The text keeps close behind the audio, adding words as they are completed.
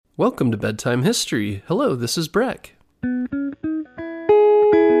Welcome to Bedtime History. Hello, this is Breck.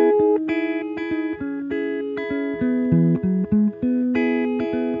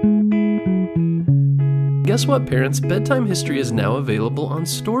 Guess what, parents? Bedtime History is now available on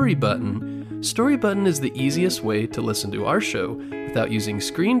Storybutton. Storybutton is the easiest way to listen to our show without using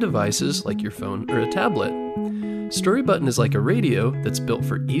screen devices like your phone or a tablet. Storybutton is like a radio that's built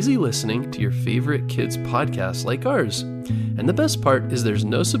for easy listening to your favorite kids' podcasts like ours. And the best part is there's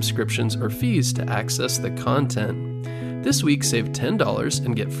no subscriptions or fees to access the content. This week, save $10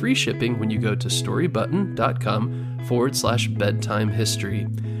 and get free shipping when you go to storybutton.com/bedtime history.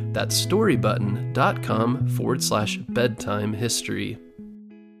 That's storybutton.com/bedtime history.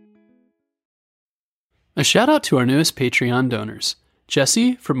 A shout out to our newest Patreon donors,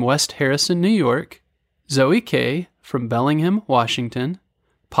 Jesse from West Harrison, New York, Zoe K. from Bellingham, Washington,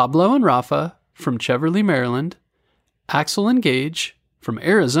 Pablo and Rafa from Cheverly, Maryland, Axel and Gage from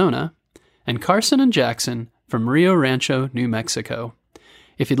Arizona, and Carson and Jackson from Rio Rancho, New Mexico.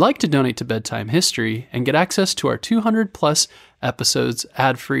 If you'd like to donate to Bedtime History and get access to our 200-plus episodes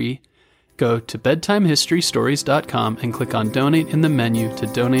ad-free, go to bedtimehistorystories.com and click on Donate in the menu to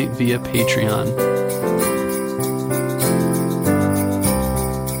donate via Patreon.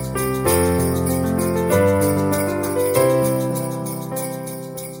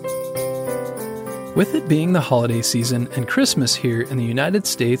 With it being the holiday season and Christmas here in the United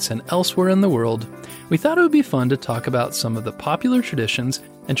States and elsewhere in the world, we thought it would be fun to talk about some of the popular traditions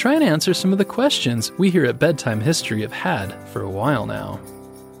and try and answer some of the questions we here at Bedtime History have had for a while now.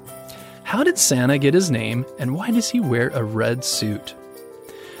 How did Santa get his name, and why does he wear a red suit?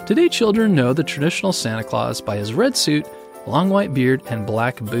 Today, children know the traditional Santa Claus by his red suit, long white beard, and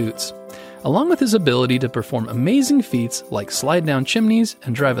black boots, along with his ability to perform amazing feats like slide down chimneys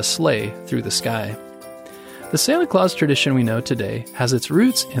and drive a sleigh through the sky. The Santa Claus tradition we know today has its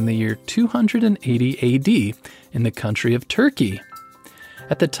roots in the year 280 AD in the country of Turkey.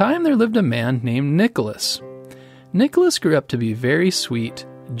 At the time, there lived a man named Nicholas. Nicholas grew up to be very sweet,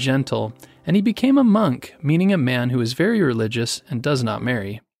 gentle, and he became a monk, meaning a man who is very religious and does not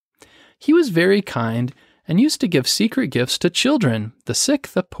marry. He was very kind and used to give secret gifts to children, the sick,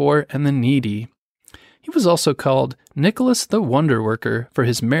 the poor, and the needy. He was also called Nicholas the Wonder Worker for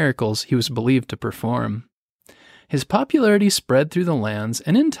his miracles he was believed to perform. His popularity spread through the lands,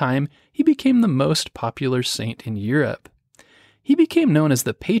 and in time, he became the most popular saint in Europe. He became known as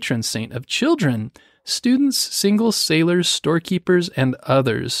the patron saint of children, students, singles, sailors, storekeepers, and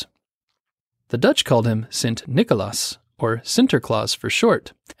others. The Dutch called him Sint Nicolaas, or Sinterklaas for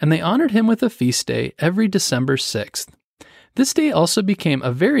short, and they honored him with a feast day every December 6th. This day also became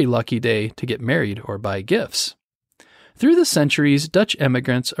a very lucky day to get married or buy gifts. Through the centuries, Dutch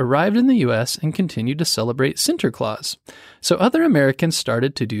immigrants arrived in the U.S. and continued to celebrate Sinterklaas, so other Americans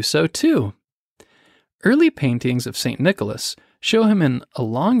started to do so too. Early paintings of St. Nicholas show him in a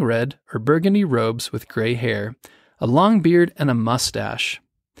long red or burgundy robes with gray hair, a long beard, and a mustache.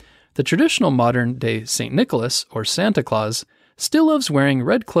 The traditional modern-day St. Nicholas, or Santa Claus, still loves wearing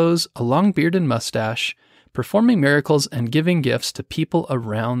red clothes, a long beard and mustache, performing miracles and giving gifts to people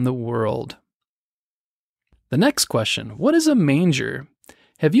around the world. The next question, what is a manger?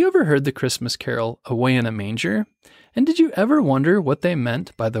 Have you ever heard the Christmas carol, Away in a Manger? And did you ever wonder what they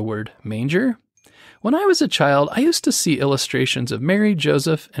meant by the word manger? When I was a child, I used to see illustrations of Mary,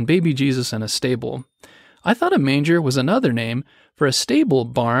 Joseph, and baby Jesus in a stable. I thought a manger was another name for a stable,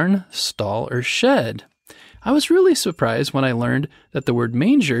 barn, stall, or shed. I was really surprised when I learned that the word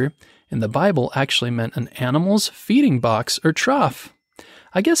manger in the Bible actually meant an animal's feeding box or trough.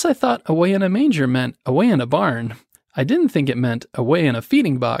 I guess I thought away in a manger meant away in a barn. I didn't think it meant away in a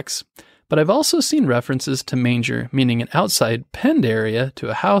feeding box, but I've also seen references to manger meaning an outside penned area to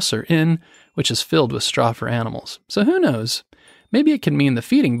a house or inn which is filled with straw for animals. So who knows? Maybe it can mean the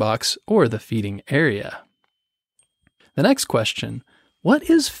feeding box or the feeding area. The next question, what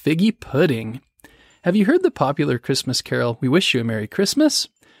is figgy pudding? Have you heard the popular Christmas carol, We Wish You a Merry Christmas?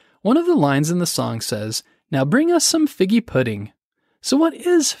 One of the lines in the song says, "Now bring us some figgy pudding." So what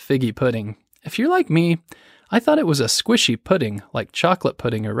is figgy pudding? If you're like me, I thought it was a squishy pudding like chocolate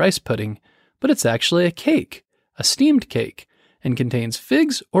pudding or rice pudding, but it's actually a cake, a steamed cake, and contains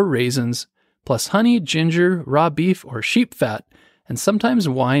figs or raisins, plus honey, ginger, raw beef or sheep fat, and sometimes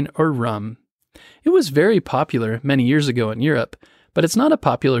wine or rum. It was very popular many years ago in Europe, but it's not a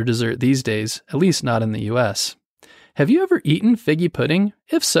popular dessert these days, at least not in the US. Have you ever eaten figgy pudding?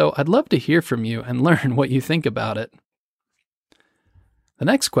 If so, I'd love to hear from you and learn what you think about it. The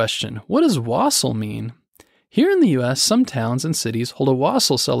next question, what does wassail mean? Here in the U.S., some towns and cities hold a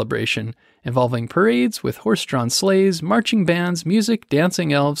wassail celebration involving parades with horse-drawn sleighs, marching bands, music,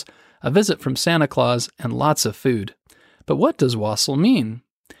 dancing elves, a visit from Santa Claus, and lots of food. But what does wassail mean?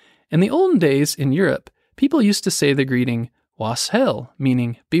 In the olden days in Europe, people used to say the greeting "Was heil,"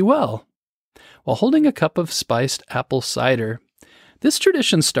 meaning "be well," while holding a cup of spiced apple cider. This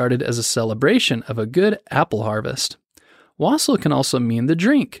tradition started as a celebration of a good apple harvest. Wassail can also mean the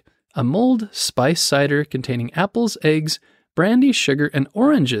drink, a mulled spice cider containing apples, eggs, brandy, sugar, and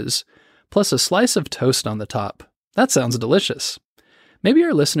oranges, plus a slice of toast on the top. That sounds delicious. Maybe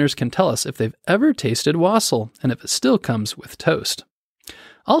our listeners can tell us if they've ever tasted wassail and if it still comes with toast.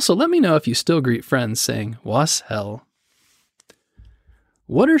 Also, let me know if you still greet friends saying "Was heil."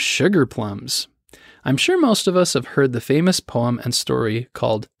 What are sugar plums? I'm sure most of us have heard the famous poem and story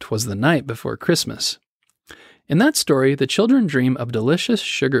called "'Twas the Night Before Christmas." In that story, the children dream of delicious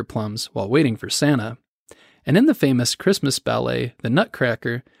sugar plums while waiting for Santa. And in the famous Christmas ballet, The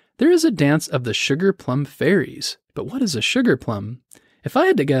Nutcracker, there is a dance of the sugar plum fairies. But what is a sugar plum? If I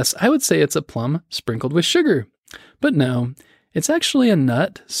had to guess, I would say it's a plum sprinkled with sugar. But no, it's actually a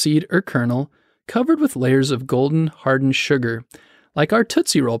nut, seed, or kernel covered with layers of golden, hardened sugar, like our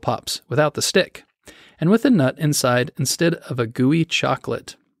Tootsie Roll Pops without the stick, and with a nut inside instead of a gooey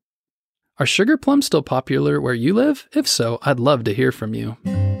chocolate. Are sugar plums still popular where you live? If so, I'd love to hear from you.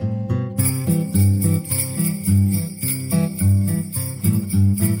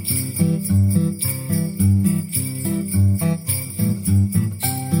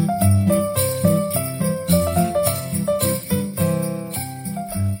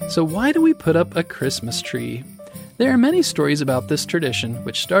 So why do we put up a Christmas tree? There are many stories about this tradition,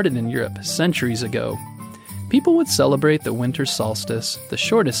 which started in Europe centuries ago. People would celebrate the winter solstice, the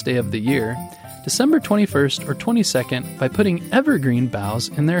shortest day of the year, December 21st or 22nd, by putting evergreen boughs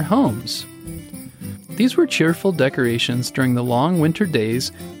in their homes. These were cheerful decorations during the long winter days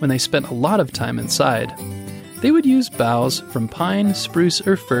when they spent a lot of time inside. They would use boughs from pine, spruce,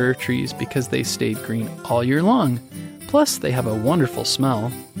 or fir trees because they stayed green all year long. Plus, they have a wonderful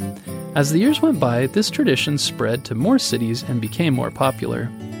smell. As the years went by, this tradition spread to more cities and became more popular.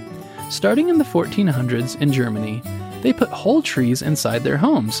 Starting in the 1400s in Germany, they put whole trees inside their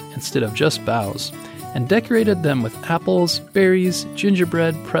homes instead of just boughs, and decorated them with apples, berries,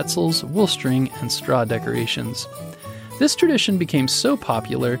 gingerbread, pretzels, wool string, and straw decorations. This tradition became so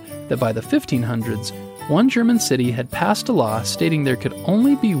popular that by the 1500s, one German city had passed a law stating there could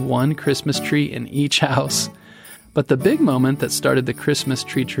only be one Christmas tree in each house. But the big moment that started the Christmas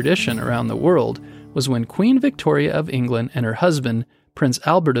tree tradition around the world was when Queen Victoria of England and her husband, Prince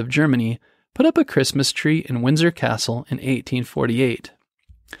Albert of Germany, put up a Christmas tree in Windsor Castle in 1848.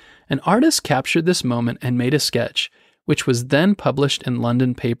 An artist captured this moment and made a sketch, which was then published in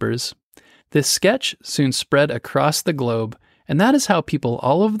London papers. This sketch soon spread across the globe, and that is how people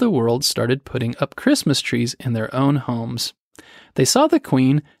all over the world started putting up Christmas trees in their own homes. They saw the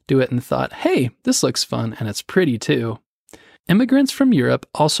Queen do it and thought, hey, this looks fun and it's pretty too. Immigrants from Europe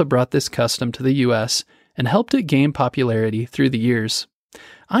also brought this custom to the U.S. and helped it gain popularity through the years.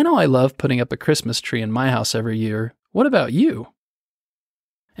 I know I love putting up a Christmas tree in my house every year. What about you?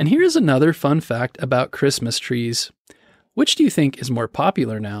 And here's another fun fact about Christmas trees. Which do you think is more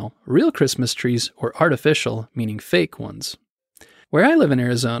popular now, real Christmas trees or artificial, meaning fake ones? Where I live in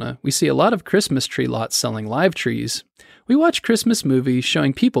Arizona, we see a lot of Christmas tree lots selling live trees. We watch Christmas movies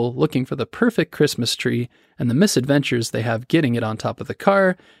showing people looking for the perfect Christmas tree and the misadventures they have getting it on top of the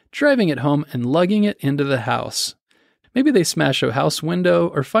car, driving it home, and lugging it into the house. Maybe they smash a house window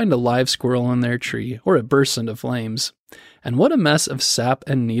or find a live squirrel in their tree, or it bursts into flames. And what a mess of sap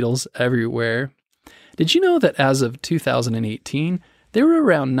and needles everywhere. Did you know that as of 2018, there were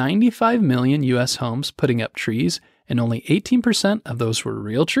around 95 million U.S. homes putting up trees, and only 18% of those were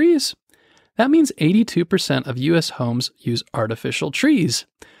real trees? That means 82% of U.S. homes use artificial trees.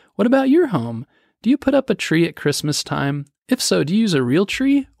 What about your home? Do you put up a tree at Christmas time? If so, do you use a real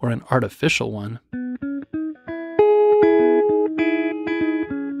tree or an artificial one?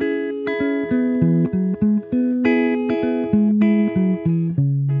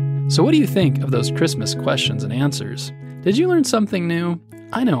 So what do you think of those Christmas questions and answers? Did you learn something new?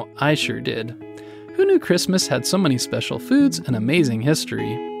 I know I sure did. Who knew Christmas had so many special foods and amazing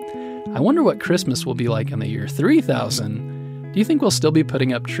history? I wonder what Christmas will be like in the year 3000. Do you think we'll still be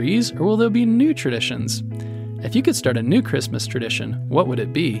putting up trees, or will there be new traditions? If you could start a new Christmas tradition, what would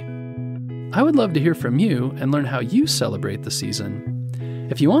it be? I would love to hear from you and learn how you celebrate the season.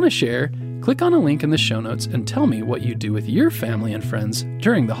 If you want to share, click on a link in the show notes and tell me what you do with your family and friends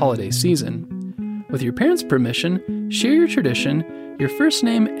during the holiday season. With your parents' permission, share your tradition, your first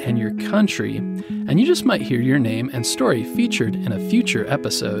name, and your country, and you just might hear your name and story featured in a future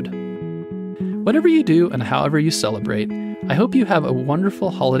episode. Whatever you do and however you celebrate, I hope you have a wonderful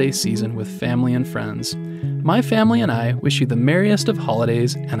holiday season with family and friends. My family and I wish you the merriest of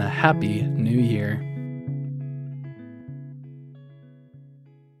holidays and a happy new year.